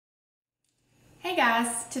Hey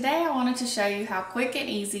guys, today I wanted to show you how quick and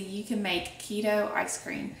easy you can make keto ice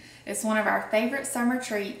cream. It's one of our favorite summer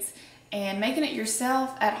treats, and making it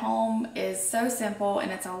yourself at home is so simple,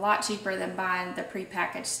 and it's a lot cheaper than buying the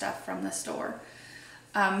prepackaged stuff from the store.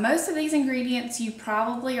 Most of these ingredients you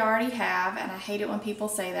probably already have, and I hate it when people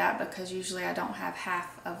say that because usually I don't have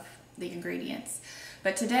half of the ingredients.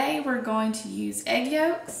 But today we're going to use egg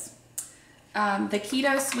yolks, the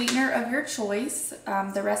keto sweetener of your choice.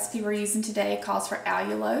 The recipe we're using today calls for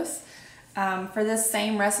allulose. For this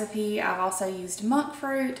same recipe, I've also used monk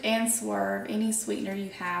fruit and swerve. Any sweetener you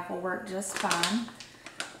have will work just fine.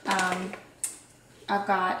 I've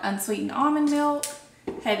got unsweetened almond milk,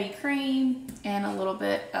 heavy cream, and a little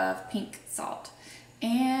bit of pink salt.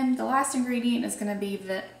 And the last ingredient is going to be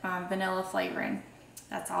vanilla flavoring.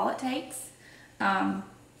 That's all it takes.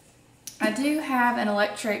 I do have an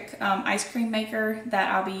electric ice cream maker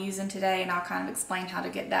that I'll be using today, and I'll kind of explain how to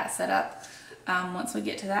get that set up once we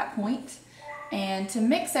get to that point. And to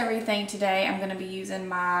mix everything today, I'm going to be using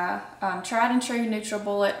my tried and true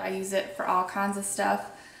NutriBullet. I use it for all kinds of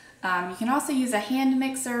stuff. You can also use a hand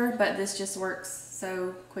mixer, but this just works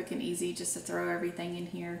so quick and easy just to throw everything in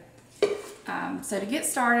here. So to get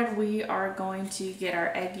started, we are going to get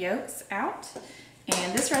our egg yolks out.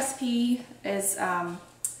 And this recipe is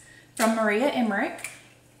from Emmerich,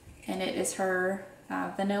 and it is her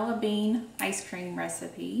vanilla bean ice cream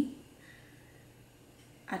recipe.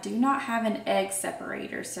 I do not have an egg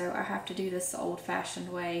separator, so I have to do this the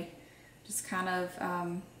old-fashioned way. Just kind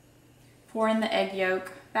of pour in the egg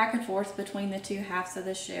yolk back and forth between the two halves of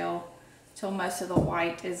the shell till most of the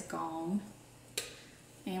white is gone.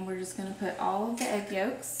 And we're just going to put all of the egg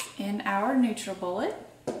yolks in our NutriBullet.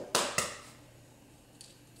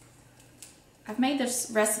 I've made this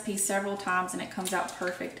recipe several times and it comes out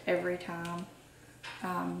perfect every time.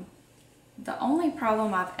 The only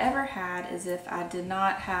problem I've ever had is if I did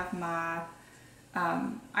not have my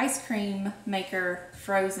ice cream maker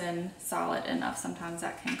frozen solid enough. Sometimes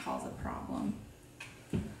that can cause a problem.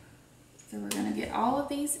 So we're going to get all of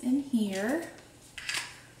these in here.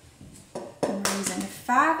 And we're using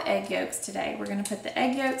 5 egg yolks today. We're going to put the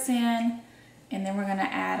egg yolks in, and then we're going to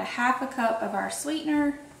add a half a cup of our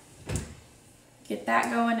sweetener. Get that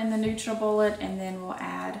going in the NutriBullet, and then we'll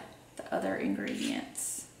add the other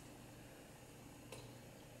ingredients.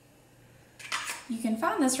 You can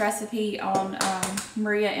find this recipe on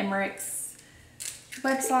Emmerich's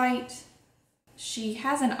website. She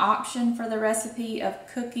has an option for the recipe of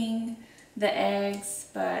cooking the eggs,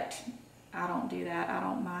 but I don't do that. I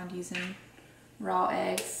don't mind using raw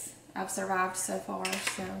eggs. I've survived so far,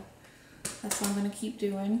 so that's what I'm going to keep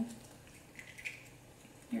doing.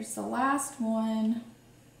 Here's the last one.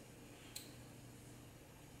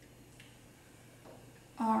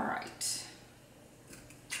 All right.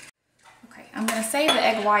 Okay, I'm going to save the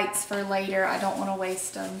egg whites for later. I don't want to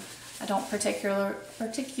waste them. I don't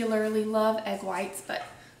particularly love egg whites, but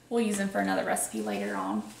we'll use them for another recipe later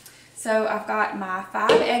on. So I've got my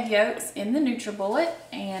 5 egg yolks in the NutriBullet,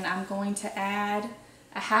 and I'm going to add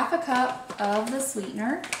a half a cup of the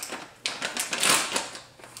sweetener.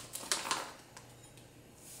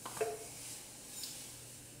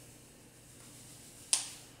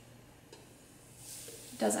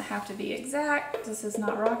 Doesn't have to be exact. This is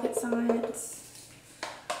not rocket science.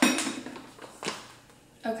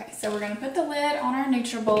 Okay, so we're going to put the lid on our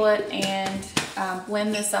NutriBullet and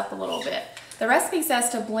blend this up a little bit. The recipe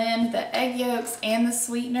says to blend the egg yolks and the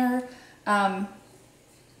sweetener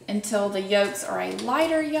until the yolks are a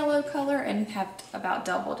lighter yellow color and have about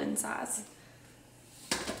doubled in size.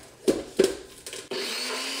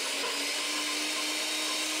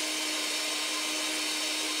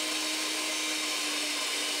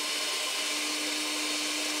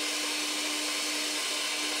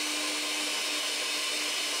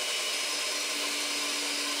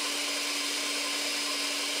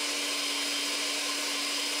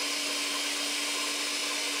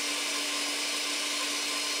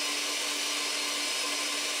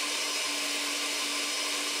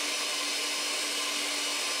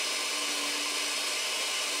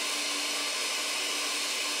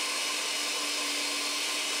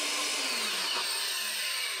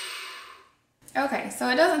 Okay, so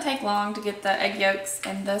it doesn't take long to get the egg yolks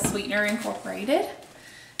and the sweetener incorporated.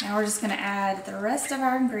 Now we're just going to add the rest of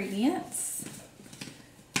our ingredients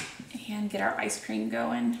and get our ice cream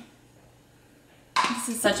going. This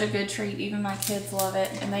is such a good treat. Even my kids love it,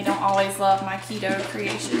 and they don't always love my keto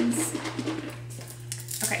creations.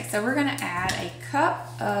 Okay, so we're going to add a cup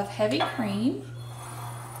of heavy cream.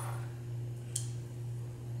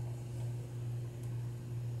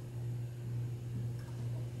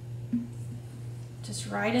 Just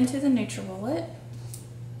right into the NutriBullet.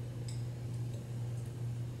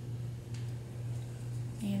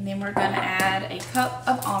 then we're going to add a cup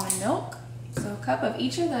of almond milk. So a cup of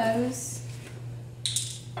each of those.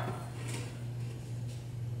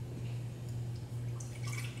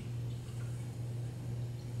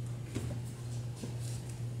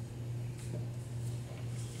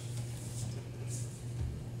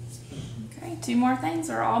 Okay, 2 more things,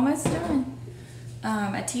 we're almost done.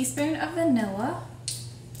 A teaspoon of vanilla.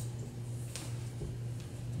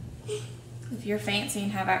 If you're fancy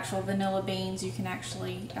and have actual vanilla beans, you can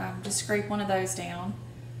actually just scrape one of those down.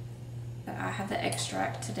 But I have the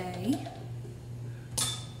extract today.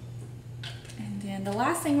 And then the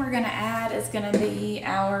last thing we're going to add is going to be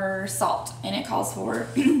our salt. And it calls for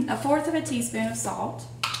 1/4 of a teaspoon of salt.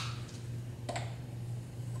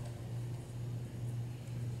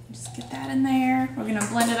 Just get that in there. We're going to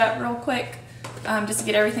blend it up real quick just to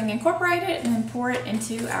get everything incorporated, and then pour it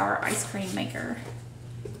into our ice cream maker.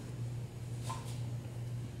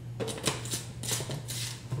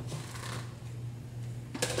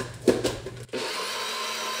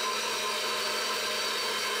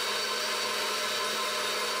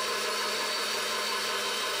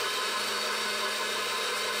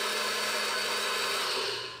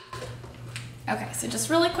 Okay, so just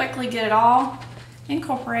really quickly get it all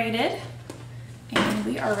incorporated, and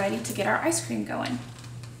we are ready to get our ice cream going.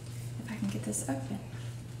 If I can get this open.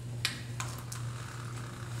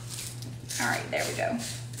 All right, there we go.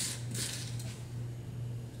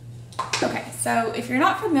 Okay, so if you're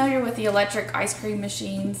not familiar with the electric ice cream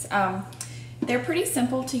machines, they're pretty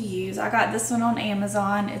simple to use. I got this one on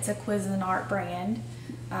Amazon. It's a Cuisinart brand.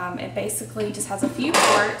 It basically just has a few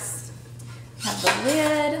parts. You have the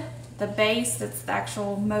lid, the base, that's the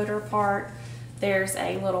actual motor part. There's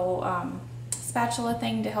a little spatula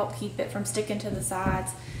thing to help keep it from sticking to the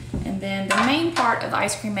sides. And then the main part of the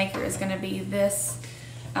ice cream maker is going to be this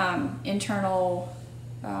internal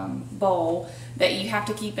bowl that you have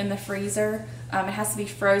to keep in the freezer. It has to be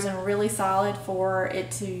frozen really solid for it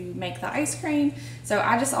to make the ice cream. So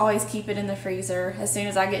I just always keep it in the freezer. As soon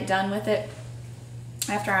as I get done with it,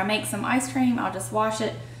 after I make some ice cream, I'll just wash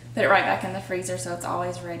it, put it right back in the freezer so it's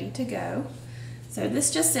always ready to go. So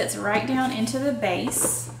this just sits right down into the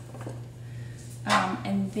base.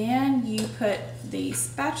 And then you put the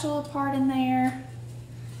spatula part in there,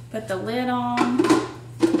 put the lid on,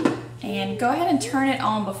 and go ahead and turn it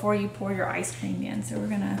on before you pour your ice cream in. So we're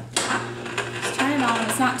gonna just turn it on,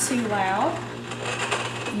 it's not too loud.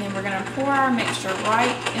 And then we're gonna pour our mixture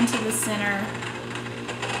right into the center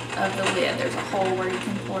of the lid. There's a hole where you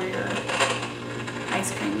can pour your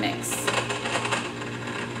ice cream mix.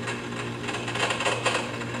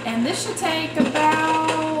 And this should take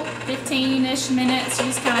about 15-ish minutes. You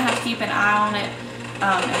just kind of have to keep an eye on it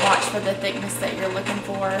and watch for the thickness that you're looking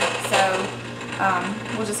for. So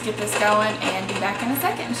we'll just get this going and be back in a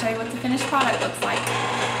second and show you what the finished product looks like.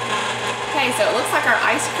 Okay, so it looks like our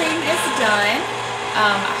ice cream is done.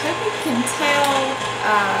 I hope you can tell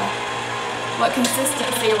what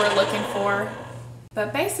consistency we're looking for.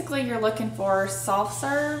 But basically you're looking for soft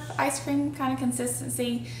serve ice cream kind of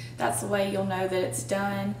consistency. That's the way you'll know that it's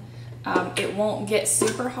done. It won't get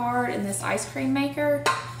super hard in this ice cream maker,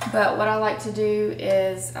 but what I like to do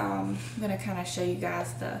is I'm going to kind of show you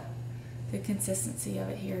guys the consistency of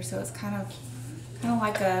it here. So it's kind of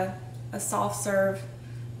like a soft serve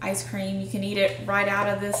ice cream. You can eat it right out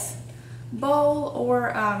of this bowl,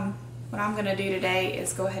 or what I'm going to do today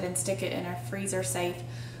is go ahead and stick it in a freezer safe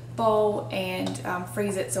bowl and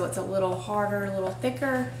freeze it so it's a little harder, a little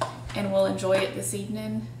thicker, and we'll enjoy it this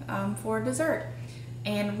evening for dessert.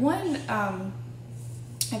 And one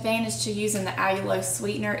advantage to using the allulose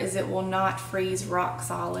sweetener is it will not freeze rock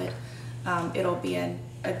solid. It'll be a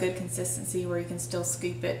good consistency where you can still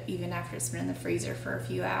scoop it even after it's been in the freezer for a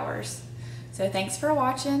few hours. So thanks for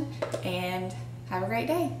watching and have a great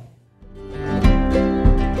day.